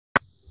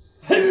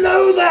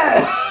hello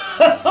there!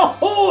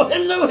 Oh,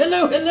 hello,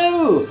 hello,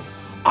 hello!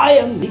 I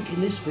am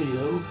making this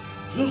video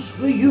just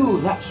for you,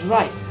 that's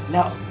right.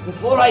 Now,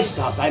 before I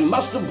start, I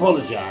must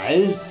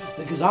apologise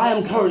because I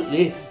am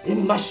currently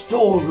in my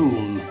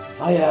storeroom.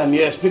 I am,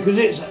 yes, because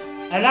it's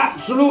an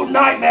absolute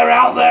nightmare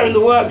out there in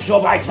the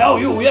workshop, I tell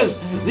you, yes.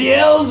 The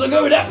elves are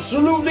going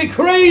absolutely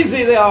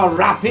crazy. They are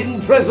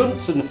wrapping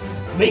presents and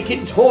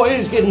making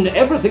toys, getting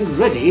everything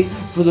ready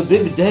for the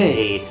big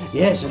day.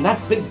 Yes, and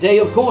that big day,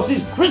 of course,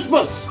 is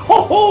Christmas.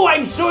 Ho ho,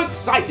 I'm so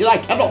excited, I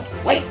cannot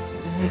wait.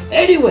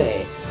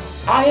 Anyway,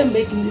 I am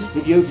making this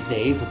video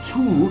today for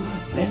two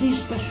very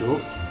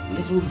special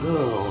little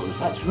girls.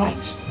 That's right.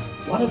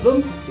 One of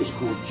them is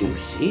called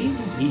Josie,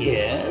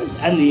 yes,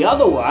 and the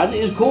other one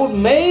is called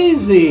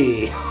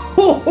Maisie.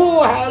 Ho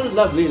ho, how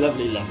lovely,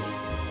 lovely, lovely.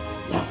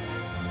 Now,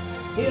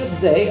 here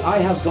today I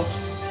have got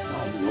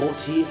my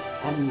naughty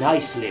and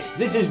nice list.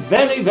 This is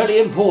very, very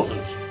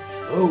important.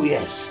 Oh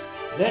yes,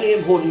 very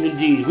important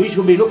indeed. We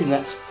shall be looking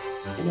at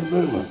in a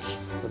moment.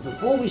 But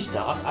before we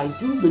start, I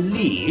do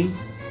believe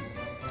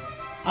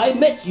I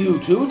met you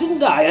two,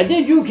 didn't I? I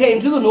did. You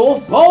came to the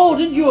North Pole,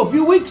 didn't you, a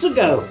few weeks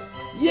ago?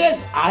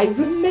 Yes, I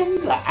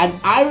remember.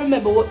 And I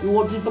remember what you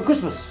wanted for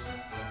Christmas.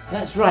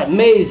 That's right,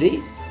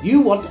 Maisie.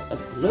 You want a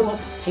blow-up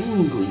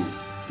penguin,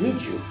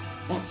 don't you?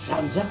 That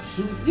sounds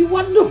absolutely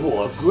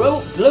wonderful. A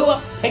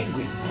blow-up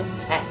penguin.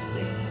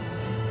 Fantastic.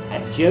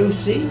 And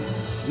Josie,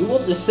 you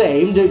want the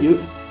same, don't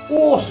you?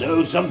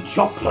 Also some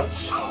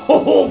chocolates.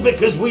 Oh,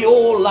 because we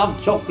all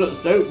love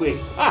chocolates, don't we?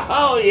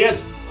 Oh,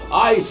 yes,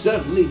 I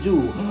certainly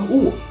do.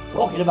 Oh,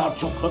 talking about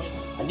chocolate,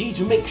 I need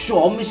to make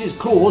sure Mrs.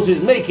 Claus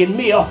is making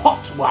me a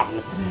hot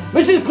one.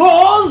 Mrs.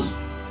 Claus,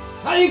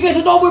 how are you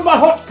getting on with my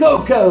hot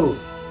cocoa?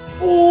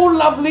 Oh,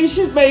 lovely,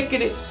 she's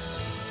making it.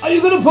 Are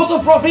you going to put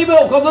the frothy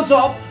milk on the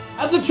top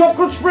and the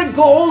chocolate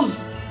sprinkles?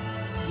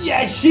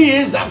 Yes, she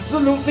is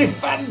absolutely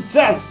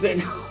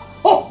fantastic.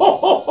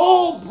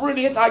 Oh,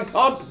 brilliant, I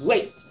can't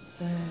wait.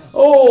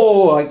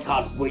 Oh, I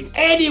can't wait.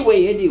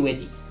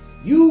 Anyway,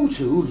 you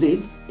two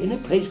live in a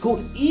place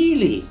called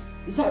Ely.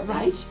 Is that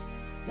right?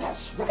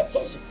 That's right,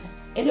 yes.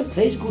 In a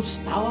place called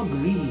Stour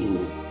Green.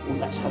 Oh,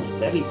 that sounds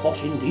very posh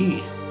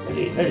indeed.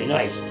 Very, very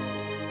nice.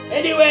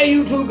 Anyway,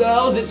 you two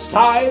girls, it's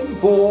time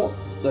for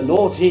the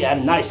naughty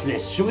and nice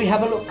list. Shall we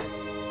have a look?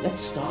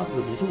 Let's start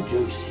with little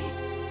Josie.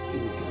 Here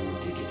we go,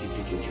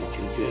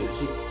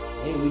 Josie.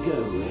 Here we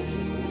go.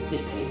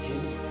 This page.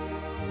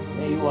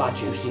 There you are,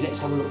 Josie. Let's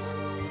have a look.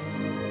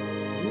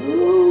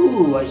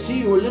 Ooh, I see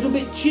you're a little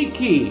bit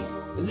cheeky.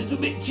 A little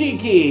bit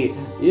cheeky.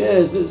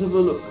 Yes, let's have a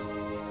look.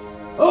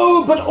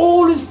 Oh, but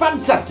all is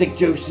fantastic,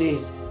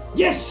 Josie.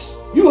 Yes,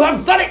 you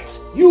have done it.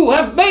 You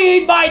have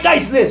made my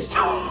nice list.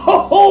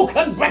 Oh,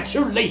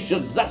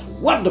 congratulations. That's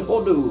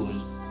wonderful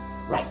news.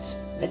 Right,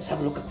 let's have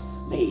a look at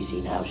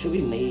Maisie now, shall we?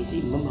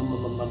 Maisie,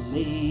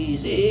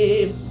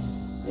 Maisie.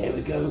 There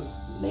we go,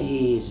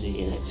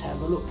 Maisie. Let's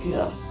have a look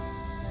here.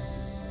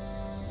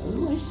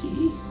 Oh, I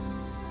see.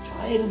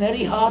 Trying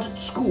very hard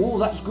at school.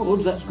 That's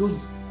good, that's good.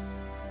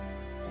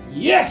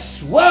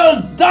 Yes,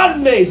 well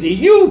done, Maisie.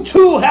 You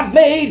two have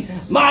made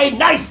my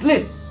nice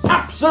list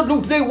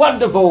absolutely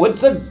wonderful.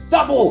 It's a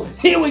double.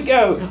 Here we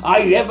go.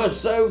 I ever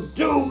so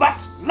do much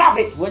love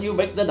it when you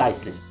make the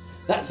nice list.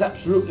 That's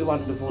absolutely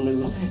wonderful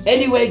news.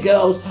 Anyway,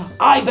 girls,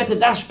 I better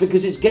dash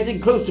because it's getting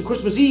close to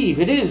Christmas Eve.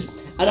 It is.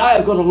 And I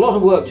have got a lot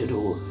of work to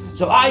do.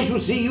 So I shall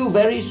see you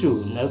very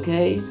soon,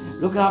 okay?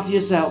 Look after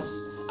yourselves.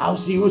 I'll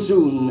see you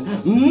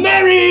soon.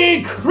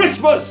 Merry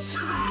Christmas!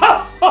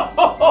 Ho, ho,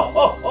 ho,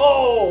 ho,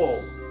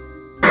 ho.